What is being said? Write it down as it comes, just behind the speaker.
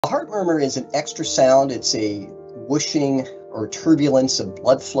A heart murmur is an extra sound. It's a whooshing or turbulence of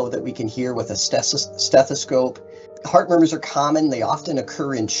blood flow that we can hear with a stethoscope. Heart murmurs are common. They often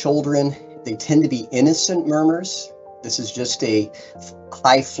occur in children. They tend to be innocent murmurs. This is just a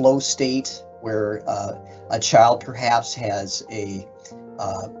high flow state where a child perhaps has a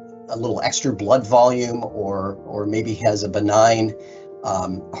little extra blood volume, or maybe has a benign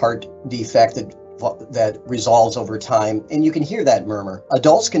heart defect that resolves over time, and you can hear that murmur.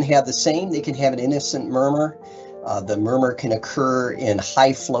 Adults can have the same. They can have an innocent murmur. The murmur can occur in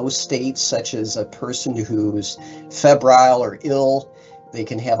high flow states, such as a person who's febrile or ill. They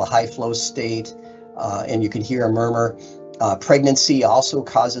can have a high flow state, and you can hear a murmur. Pregnancy also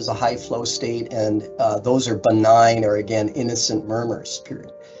causes a high flow state, and those are benign, or again, innocent murmurs,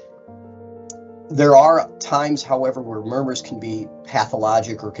 period. There are times, however, where murmurs can be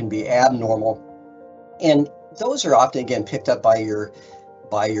pathologic or can be abnormal. And those are often, again, picked up by your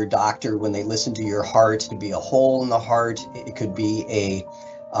doctor when they listen to your heart. It could be a hole in the heart. It could be a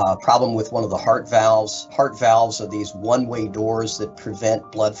problem with one of the heart valves. Heart valves are these one-way doors that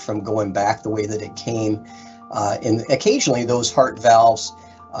prevent blood from going back the way that it came. And occasionally those heart valves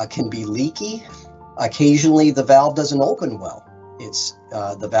can be leaky. Occasionally the valve doesn't open well.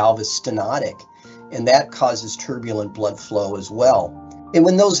 The valve is stenotic, and that causes turbulent blood flow as well. And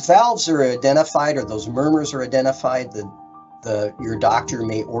when those valves are identified, or those murmurs are identified, your doctor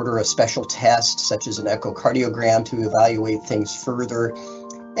may order a special test, such as an echocardiogram, to evaluate things further.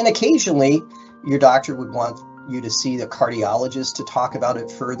 And occasionally, your doctor would want you to see the cardiologist to talk about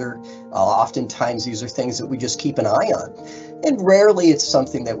it further. Oftentimes, these are things that we just keep an eye on. And rarely it's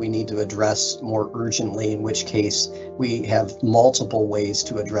something that we need to address more urgently, in which case we have multiple ways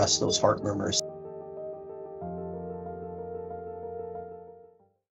to address those heart murmurs.